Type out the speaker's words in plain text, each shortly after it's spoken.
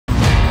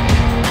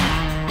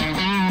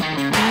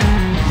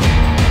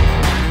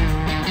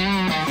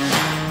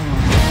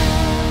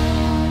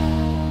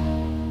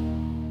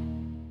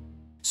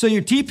so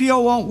your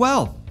TPO won't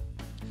weld.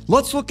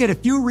 Let's look at a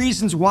few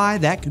reasons why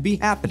that could be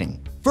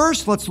happening.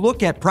 First, let's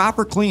look at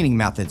proper cleaning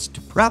methods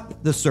to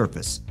prep the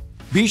surface.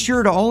 Be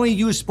sure to only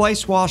use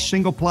splice wash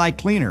single ply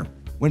cleaner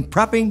when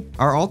prepping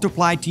our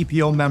ultra-ply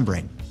TPO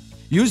membrane.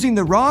 Using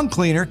the wrong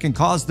cleaner can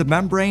cause the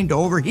membrane to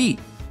overheat,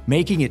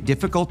 making it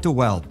difficult to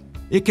weld.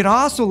 It can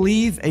also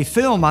leave a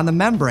film on the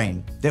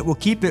membrane that will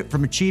keep it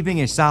from achieving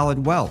a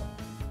solid weld.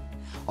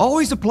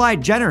 Always apply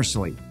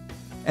generously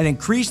and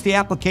increase the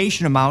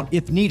application amount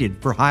if needed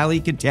for highly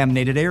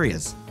contaminated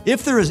areas.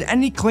 If there is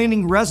any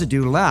cleaning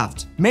residue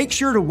left, make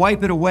sure to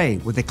wipe it away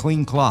with a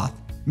clean cloth.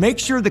 Make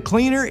sure the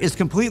cleaner is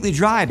completely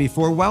dry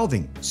before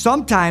welding.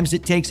 Sometimes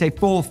it takes a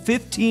full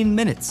 15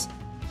 minutes.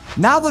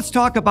 Now let's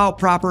talk about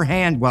proper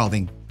hand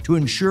welding to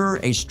ensure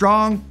a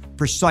strong,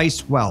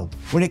 precise weld.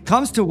 When it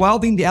comes to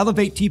welding the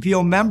Elevate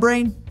TPO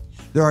membrane,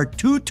 there are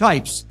two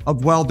types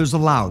of welders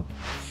allowed: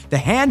 the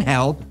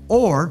handheld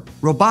or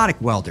robotic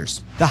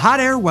welders. The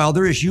hot air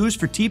welder is used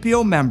for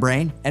TPO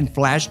membrane and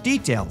flash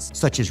details,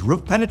 such as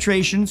roof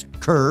penetrations,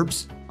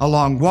 curbs,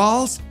 along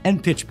walls,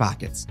 and pitch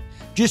pockets.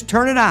 Just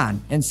turn it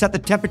on and set the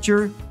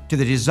temperature to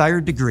the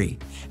desired degree.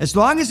 As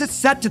long as it's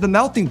set to the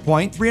melting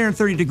point,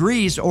 330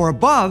 degrees or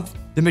above,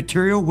 the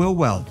material will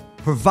weld,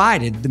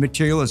 provided the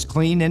material is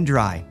clean and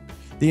dry.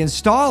 The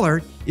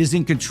installer is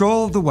in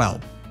control of the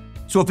weld.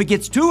 So if it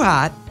gets too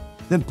hot,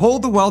 then pull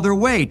the welder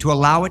away to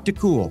allow it to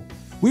cool.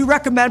 We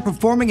recommend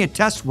performing a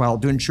test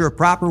weld to ensure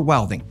proper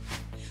welding.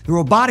 The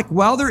robotic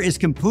welder is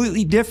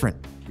completely different.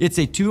 It's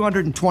a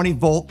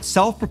 220-volt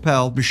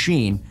self-propelled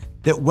machine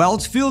that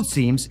welds field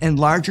seams in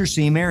larger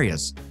seam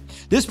areas.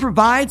 This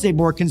provides a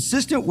more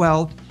consistent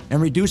weld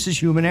and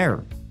reduces human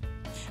error.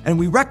 And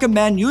we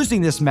recommend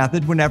using this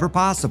method whenever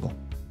possible.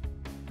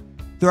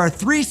 There are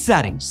three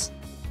settings: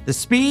 the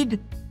speed,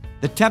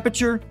 the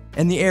temperature,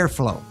 and the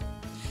airflow.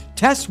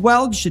 Test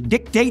welds should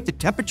dictate the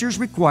temperatures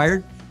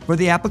required for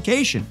the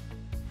application.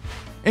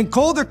 In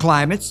colder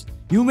climates,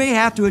 you may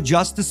have to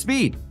adjust the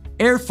speed,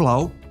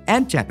 airflow,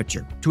 and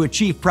temperature to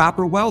achieve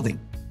proper welding.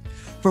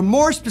 For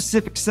more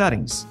specific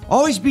settings,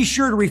 always be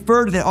sure to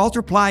refer to the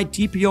ultra-ply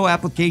TPO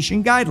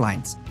application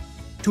guidelines.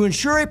 To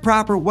ensure a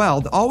proper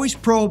weld, always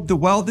probe the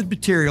welded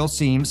material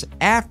seams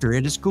after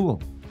it is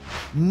cooled.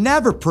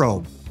 Never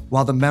probe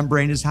while the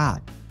membrane is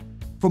hot.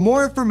 For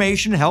more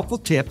information and helpful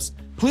tips,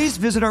 please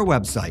visit our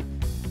website.